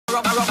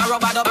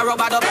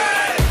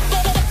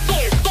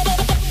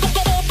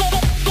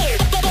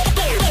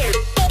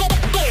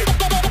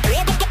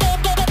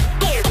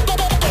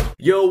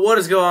Yo, what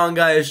is going on,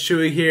 guys?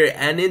 Chewy here,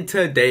 and in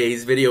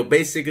today's video,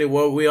 basically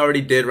what we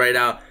already did right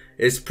now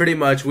is pretty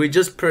much we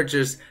just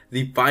purchased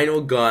the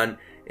final gun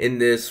in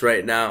this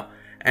right now,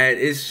 and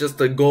it's just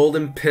a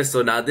golden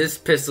pistol. Now this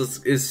pistol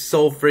is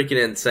so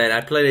freaking insane. I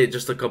played it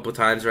just a couple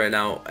times right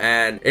now,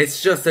 and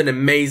it's just an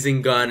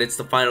amazing gun. It's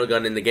the final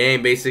gun in the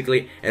game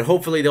basically, and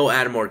hopefully they'll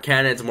add more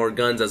cannons, more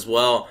guns as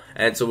well,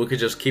 and so we could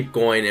just keep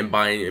going and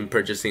buying and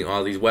purchasing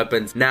all these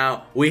weapons.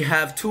 Now we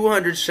have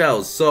 200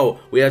 shells, so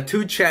we have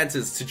 2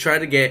 chances to try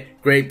to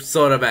get grape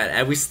soda man,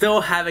 and we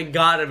still haven't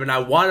got him, and I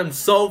want him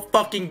so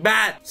fucking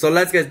bad. So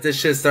let's get this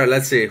shit started.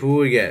 Let's see who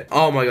we get.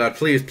 Oh my god,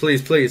 please,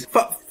 please, please.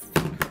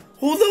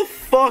 Who the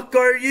fuck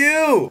are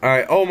you?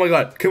 Alright, oh my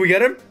god, can we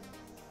get him?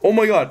 Oh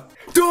my god.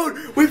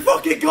 Dude, we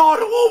fucking got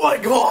him. Oh my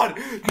god.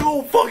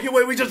 No fucking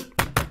way,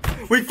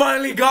 we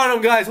finally got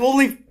him, guys.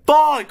 Holy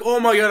fuck.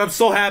 Oh my god, I'm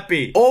so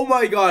happy. Oh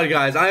my god,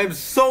 guys, I am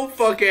so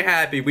fucking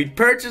happy. We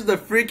purchased the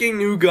freaking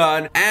new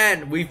gun,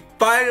 and we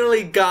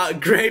finally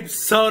got grape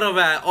soda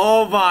man.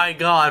 Oh my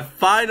god,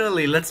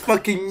 finally. Let's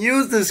fucking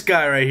use this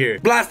guy right here.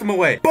 Blast him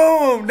away.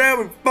 Boom, there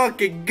we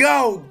fucking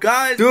go,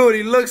 guys. Dude,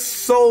 he looks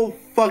so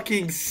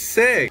fucking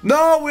sick.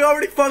 No, we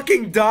already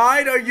fucking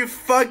died. Are you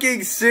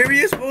fucking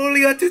serious? We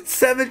only got to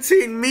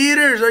 17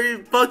 meters. Are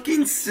you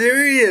fucking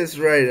serious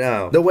right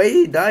now? The way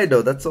he died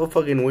though, that's so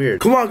fucking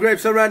weird. Come on, grape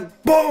soda man.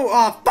 Boom.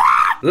 Oh, fuck.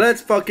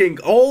 Let's fucking,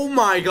 oh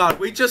my god,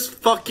 we just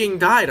fucking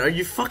died. Are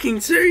you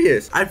fucking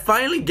serious? I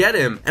finally get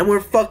him, and we're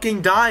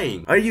fucking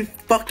dying. Are you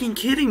fucking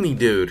kidding me,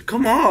 dude?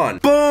 Come on.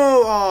 Boom.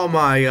 Oh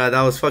my god,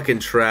 that was fucking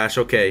trash.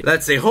 Okay,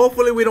 let's see.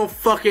 Hopefully we don't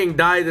fucking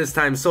die this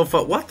time. So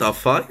what the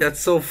fuck? That's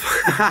so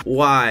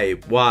Why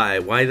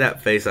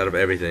that face out of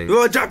everything?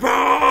 Oh,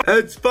 jackpot!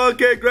 It's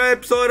fucking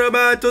grape soda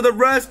man to the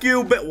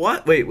rescue. But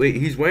what? Wait,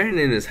 he's wearing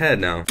it in his head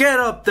now. Get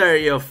up there,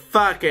 you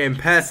fucking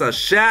piece of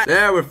shit.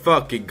 There we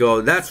fucking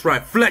go. That's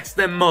right. Flex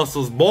them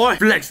muscles, boy.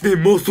 Flex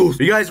them muscles.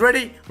 You guys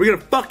ready? We're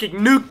gonna fucking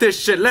nuke this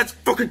shit. Let's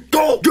fucking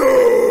go.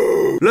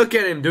 Yeah! Look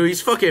at him, dude.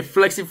 He's fucking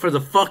flexing for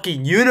the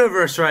fucking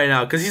universe right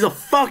now, because he's a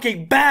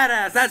fucking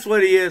badass. That's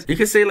what he is. You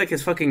can say like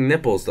his fucking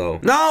nipples though.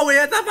 No, we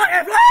hit the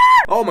fucking plane.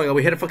 Oh my god,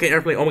 we hit a fucking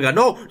airplane. Oh my god,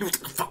 no.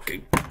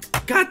 Fucking.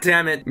 God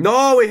damn it.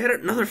 No, we hit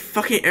another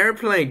fucking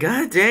airplane.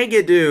 God dang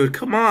it, dude.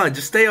 Come on,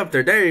 just stay up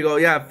there. There you go.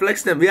 Yeah,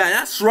 flex them. Yeah,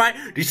 that's right.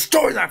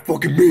 Destroy that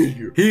fucking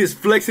meteor. He is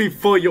flexing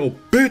for your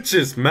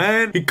bitches,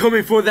 man. He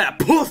coming for that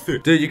pussy.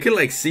 Dude, you can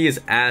like see his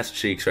ass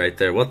cheeks right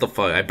there. What the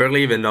fuck? I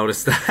barely even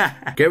noticed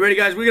that. Get ready,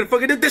 guys. We're gonna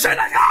fucking do this shit.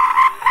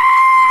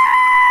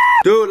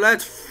 Dude,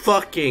 let's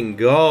fucking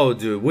go,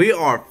 dude. We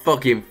are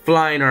fucking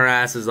flying our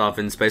asses off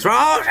in space.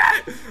 Oh,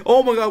 shit!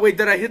 Oh my god, wait,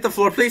 did I hit the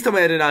floor? Please tell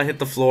me I did not hit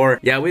the floor.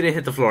 Yeah, we didn't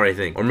hit the floor, I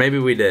think. Or maybe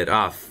we did.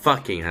 Ah,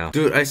 fucking hell.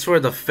 Dude, I swear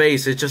the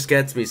face, it just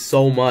gets me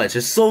so much.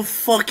 It's so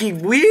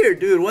fucking weird,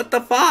 dude. What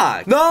the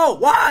fuck? No,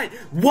 why?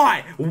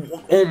 Why?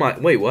 Oh my,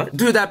 wait, what?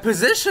 Dude, that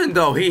position,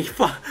 though,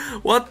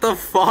 what the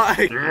fuck?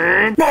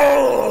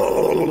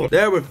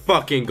 There we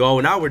fucking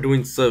go. Now we're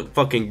doing so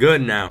fucking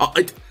good now.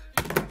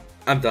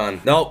 I'm done.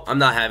 Nope, I'm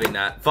not having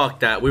that. Fuck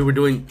that.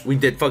 We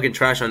did fucking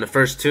trash on the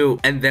first 2,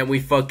 and then we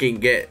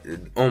fucking get,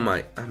 oh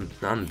my, I'm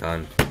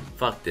done.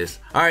 Fuck this.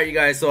 Alright, you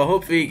guys, so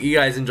hopefully you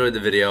guys enjoyed the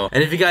video,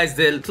 and if you guys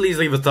did, please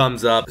leave a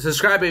thumbs up.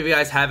 Subscribe if you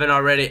guys haven't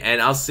already,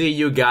 and I'll see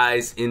you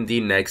guys in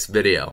the next video.